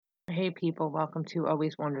Hey people, welcome to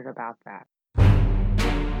Always Wondered About That.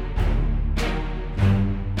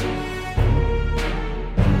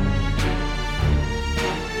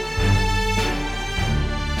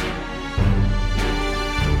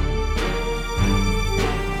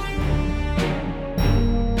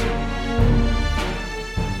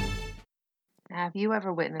 Have you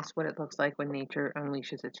ever witnessed what it looks like when nature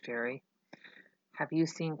unleashes its fury? Have you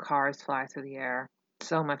seen cars fly through the air?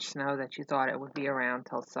 So much snow that you thought it would be around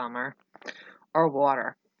till summer? Or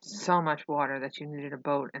water? So much water that you needed a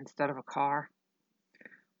boat instead of a car?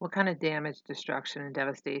 What kind of damage, destruction, and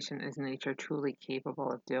devastation is nature truly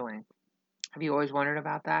capable of doing? Have you always wondered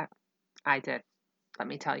about that? I did. Let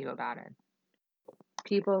me tell you about it.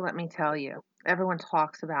 People, let me tell you, everyone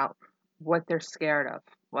talks about what they're scared of.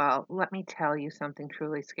 Well, let me tell you something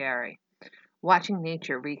truly scary. Watching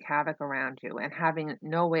nature wreak havoc around you and having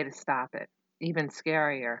no way to stop it. Even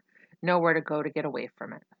scarier, nowhere to go to get away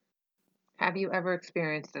from it. Have you ever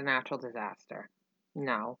experienced a natural disaster?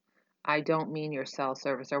 No. I don't mean your cell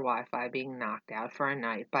service or Wi Fi being knocked out for a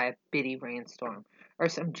night by a bitty rainstorm, or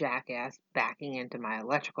some jackass backing into my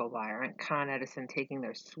electrical wire and Con Edison taking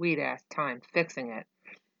their sweet ass time fixing it.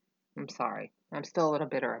 I'm sorry. I'm still a little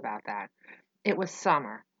bitter about that. It was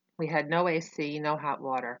summer. We had no AC, no hot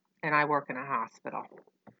water, and I work in a hospital.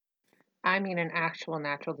 I mean an actual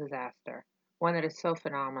natural disaster, one that is so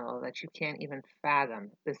phenomenal that you can't even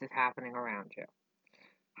fathom this is happening around you.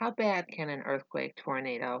 How bad can an earthquake,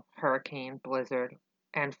 tornado, hurricane, blizzard,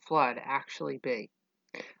 and flood actually be?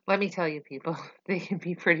 Let me tell you, people, they can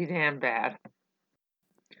be pretty damn bad.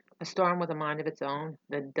 A storm with a mind of its own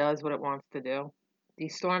that does what it wants to do.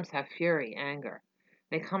 These storms have fury, anger.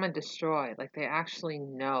 They come and destroy like they actually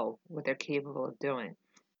know what they're capable of doing.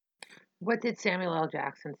 What did Samuel L.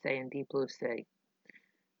 Jackson say in Deep Blue Sea?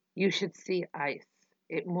 You should see ice.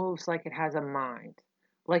 It moves like it has a mind,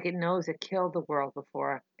 like it knows it killed the world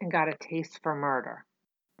before and got a taste for murder.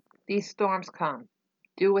 These storms come,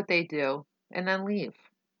 do what they do, and then leave,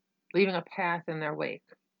 leaving a path in their wake,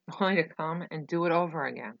 only to come and do it over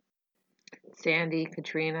again. Sandy,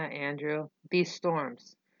 Katrina, Andrew, these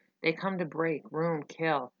storms. They come to break, ruin,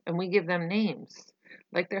 kill, and we give them names,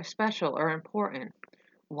 like they're special or important.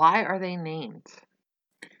 Why are they named?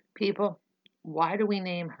 People, why do we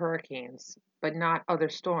name hurricanes but not other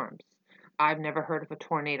storms? I've never heard of a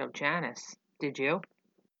tornado Janice. Did you?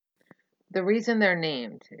 The reason they're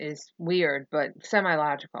named is weird but semi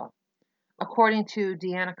logical. According to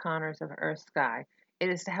Deanna Connors of Earth Sky, it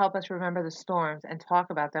is to help us remember the storms and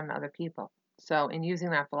talk about them to other people. So, in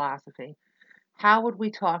using that philosophy, how would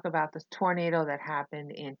we talk about the tornado that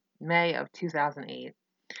happened in May of 2008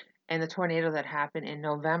 and the tornado that happened in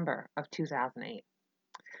November of 2008?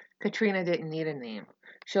 Katrina didn't need a name.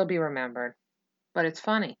 She'll be remembered. But it's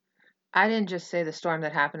funny. I didn't just say the storm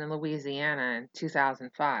that happened in Louisiana in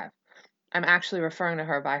 2005. I'm actually referring to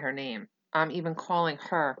her by her name. I'm even calling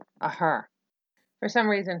her a her. For some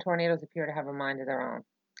reason, tornadoes appear to have a mind of their own.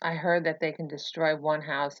 I heard that they can destroy one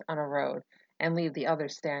house on a road and leave the other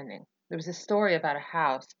standing. There was a story about a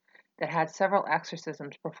house that had several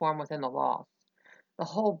exorcisms performed within the walls. The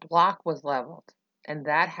whole block was leveled, and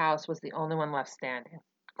that house was the only one left standing.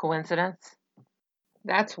 Coincidence?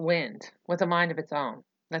 That's wind, with a mind of its own.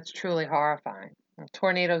 That's truly horrifying.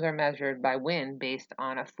 Tornadoes are measured by wind based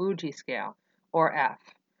on a Fuji scale, or F.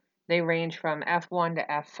 They range from F1 to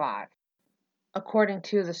F5. According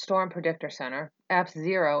to the Storm Predictor Center,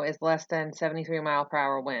 F0 is less than 73 mile per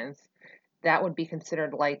hour winds. That would be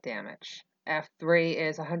considered light damage. F3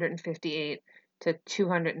 is 158 to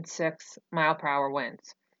 206 mile per hour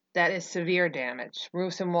winds. That is severe damage.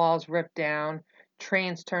 Roofs and walls ripped down,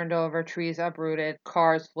 trains turned over, trees uprooted,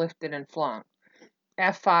 cars lifted and flung.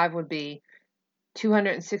 F5 would be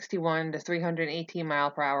 261 to 318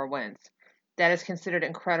 mile per hour winds. That is considered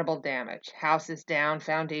incredible damage. Houses down,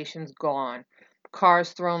 foundations gone,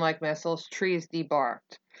 cars thrown like missiles, trees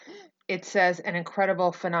debarked. It says an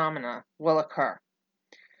incredible phenomena will occur.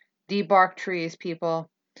 Debarked trees, people,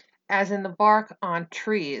 as in the bark on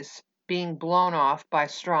trees being blown off by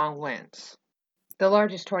strong winds. The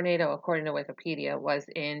largest tornado, according to Wikipedia, was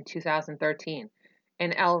in 2013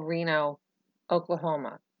 in El Reno,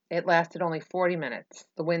 Oklahoma. It lasted only 40 minutes.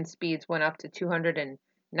 The wind speeds went up to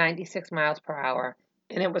 296 miles per hour,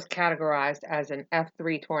 and it was categorized as an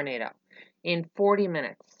F3 tornado. In 40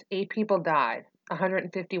 minutes, 8 people died,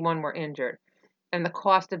 151 were injured, and the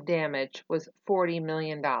cost of damage was $40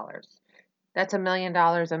 million. That's $1 million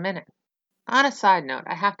a minute. On a side note,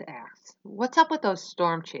 I have to ask, what's up with those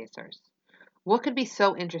storm chasers? What could be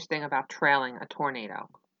so interesting about trailing a tornado?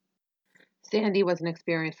 Sandy was an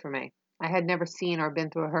experience for me. I had never seen or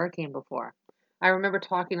been through a hurricane before. I remember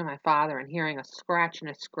talking to my father and hearing a scratch and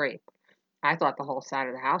a scrape. I thought the whole side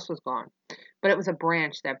of the house was gone, but it was a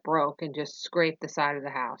branch that broke and just scraped the side of the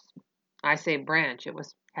house. I say branch, it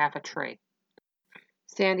was half a tree.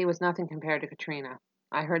 Sandy was nothing compared to Katrina.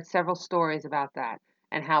 I heard several stories about that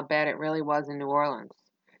and how bad it really was in New Orleans.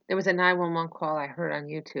 There was a 911 call I heard on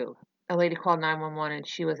YouTube. A lady called 911 and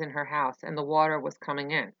she was in her house and the water was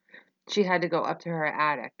coming in. She had to go up to her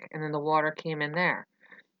attic and then the water came in there.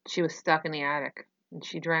 She was stuck in the attic and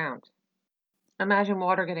she drowned. Imagine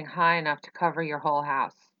water getting high enough to cover your whole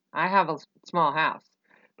house. I have a small house,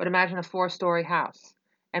 but imagine a 4-story house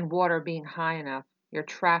and water being high enough you're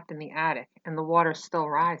trapped in the attic and the water's still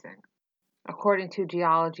rising. According to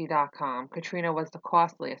geology.com, Katrina was the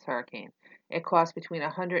costliest hurricane. It cost between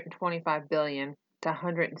 $125 billion to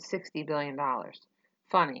 $160 billion.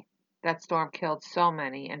 Funny, that storm killed so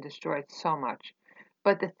many and destroyed so much.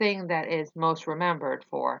 But the thing that is most remembered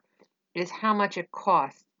for is how much it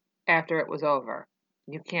cost after it was over.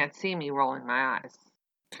 You can't see me rolling my eyes.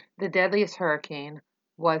 The deadliest hurricane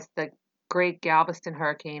was the Great Galveston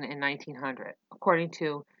Hurricane in 1900. According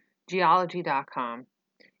to geology.com,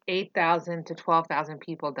 8,000 to 12,000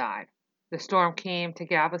 people died. The storm came to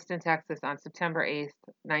Galveston, Texas on September 8,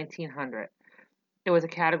 1900. It was a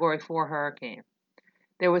Category 4 hurricane.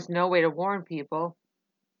 There was no way to warn people,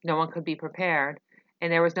 no one could be prepared,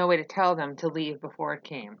 and there was no way to tell them to leave before it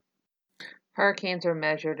came. Hurricanes are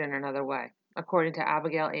measured in another way. According to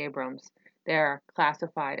Abigail Abrams, they are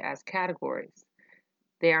classified as categories.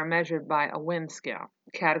 They are measured by a wind scale.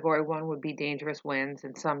 Category 1 would be dangerous winds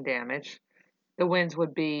and some damage. The winds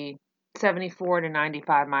would be 74 to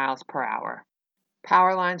 95 miles per hour.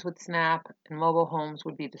 Power lines would snap and mobile homes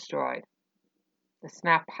would be destroyed. The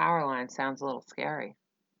snapped power line sounds a little scary.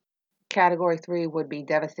 Category 3 would be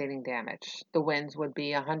devastating damage. The winds would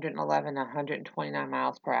be 111 to 129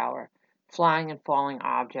 miles per hour. Flying and falling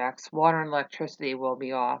objects, water and electricity will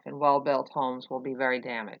be off, and well-built homes will be very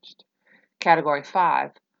damaged. Category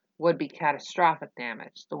 5 would be catastrophic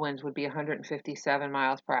damage. The winds would be 157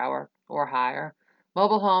 miles per hour or higher.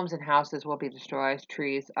 Mobile homes and houses will be destroyed,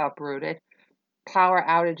 trees uprooted, power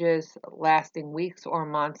outages lasting weeks or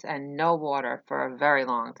months, and no water for a very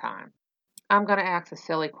long time. I'm going to ask a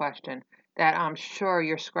silly question that I'm sure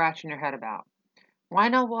you're scratching your head about. Why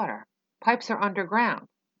no water? Pipes are underground,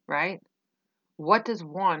 right? What does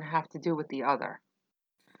one have to do with the other?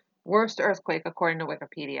 Worst earthquake, according to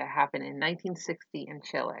Wikipedia, happened in 1960 in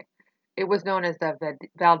Chile. It was known as the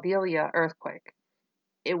Valdivia earthquake.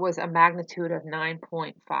 It was a magnitude of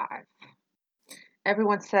 9.5.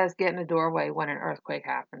 Everyone says get in a doorway when an earthquake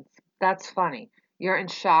happens. That's funny. You're in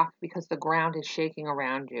shock because the ground is shaking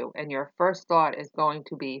around you, and your first thought is going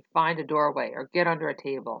to be find a doorway or get under a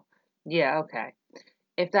table. Yeah, okay.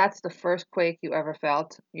 If that's the first quake you ever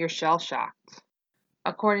felt, you're shell shocked.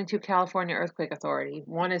 According to California Earthquake Authority,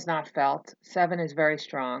 1 is not felt, 7 is very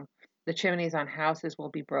strong, the chimneys on houses will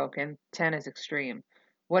be broken, 10 is extreme.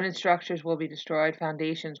 Wooden structures will be destroyed,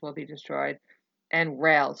 foundations will be destroyed, and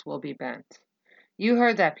rails will be bent. You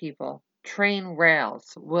heard that, people. Train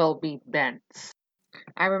rails will be bent.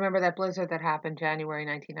 I remember that blizzard that happened January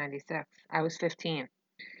 1996. I was 15.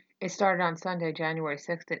 It started on Sunday, January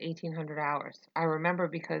 6th at 1800 hours. I remember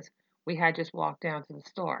because we had just walked down to the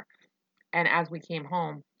store. And as we came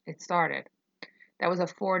home, it started. That was a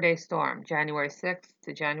 4-day storm, January 6th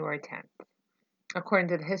to January 10th. According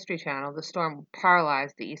to the History Channel, the storm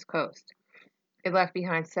paralyzed the East Coast. It left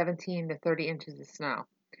behind 17 to 30 inches of snow.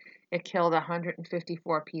 It killed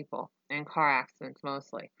 154 people, in car accidents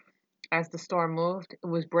mostly. As the storm moved, it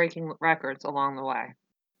was breaking records along the way.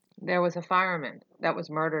 There was a fireman that was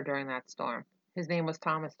murdered during that storm. His name was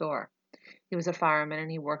Thomas Dorr. He was a fireman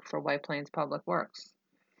and he worked for White Plains Public Works.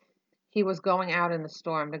 He was going out in the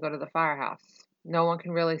storm to go to the firehouse. No one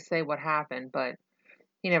can really say what happened, but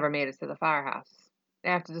he never made it to the firehouse.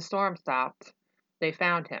 After the storm stopped, they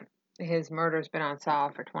found him. His murder's been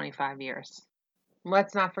unsolved for 25 years.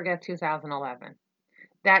 Let's not forget 2011.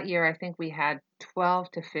 That year, I think we had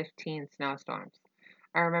 12 to 15 snowstorms.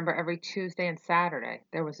 I remember every Tuesday and Saturday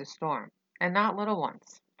there was a storm, and not little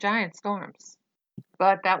ones, giant storms.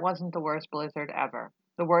 But that wasn't the worst blizzard ever.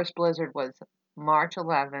 The worst blizzard was March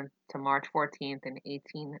 11th to March 14th in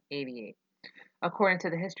 1888. According to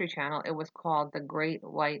the History Channel, it was called the Great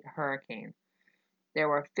White Hurricane. There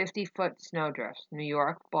were 50-foot snowdrifts. New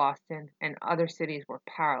York, Boston, and other cities were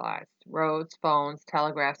paralyzed. Roads, phones,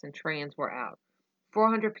 telegraphs, and trains were out.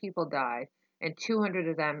 400 people died, and 200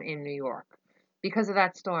 of them in New York. Because of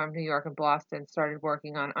that storm, New York and Boston started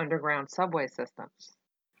working on underground subway systems.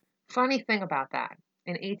 Funny thing about that,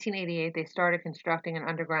 in 1888 they started constructing an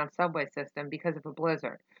underground subway system because of a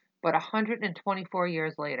blizzard. But 124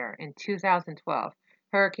 years later, in 2012,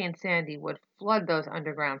 Hurricane Sandy would flood those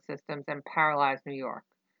underground systems and paralyze New York.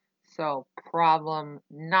 So, problem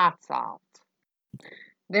not solved.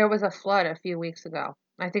 There was a flood a few weeks ago.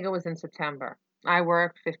 I think it was in September. I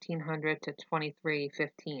worked 1500 to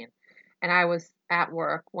 23:15, and I was at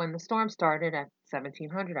work when the storm started at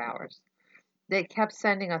 1700 hours. They kept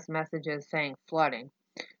sending us messages saying flooding,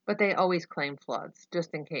 but they always claim floods,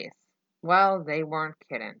 just in case. Well, they weren't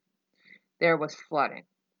kidding. There was flooding.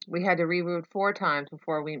 We had to reroute 4 times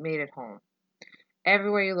before we made it home.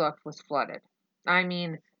 Everywhere you looked was flooded. I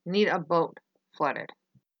mean, need a boat flooded.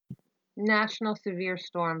 National Severe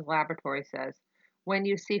Storms Laboratory says when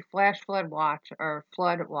you see flash flood watch or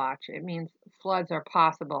flood watch, it means floods are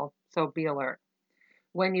possible, so be alert.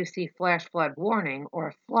 When you see flash flood warning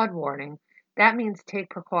or flood warning, that means take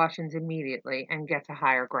precautions immediately and get to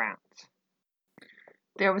higher grounds.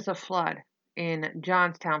 There was a flood in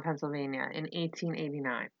Johnstown, Pennsylvania in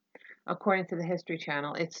 1889. According to the History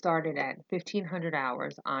Channel, it started at 1500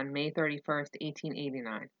 hours on May 31st,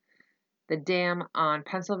 1889. The dam on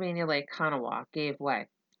Pennsylvania Lake Kanawha gave way,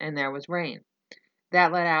 and there was rain.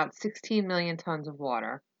 That let out 16 million tons of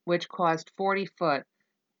water, which caused 40-foot,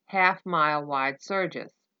 half-mile wide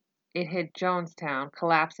surges. It hit Jonestown,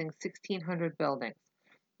 collapsing 1,600 buildings.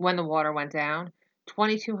 When the water went down,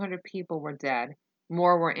 2,200 people were dead,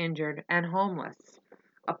 more were injured and homeless.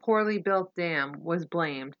 A poorly built dam was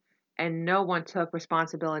blamed, and no one took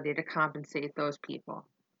responsibility to compensate those people.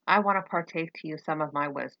 I want to partake to you some of my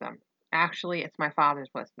wisdom. Actually, it's my father's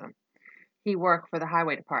wisdom. He worked for the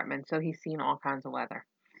highway department, so he's seen all kinds of weather.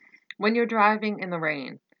 When you're driving in the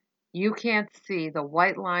rain, you can't see the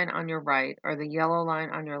white line on your right or the yellow line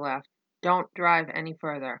on your left. Don't drive any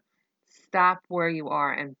further. Stop where you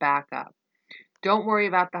are and back up. Don't worry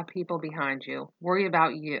about the people behind you. Worry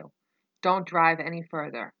about you. Don't drive any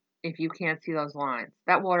further if you can't see those lines.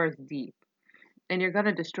 That water is deep, and you're going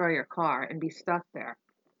to destroy your car and be stuck there.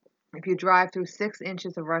 If you drive through 6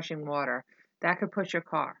 inches of rushing water, that could push your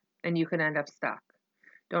car, and you could end up stuck.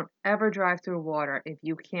 Don't ever drive through water if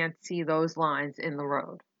you can't see those lines in the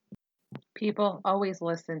road. People always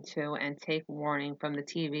listen to and take warning from the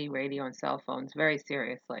TV, radio, and cell phones very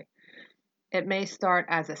seriously. It may start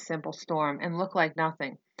as a simple storm and look like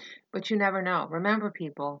nothing, but you never know. Remember,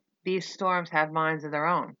 people, these storms have minds of their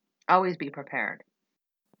own. Always be prepared.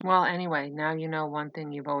 Well, anyway, now you know one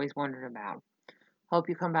thing you've always wondered about. Hope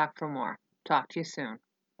you come back for more. Talk to you soon.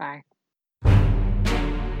 Bye.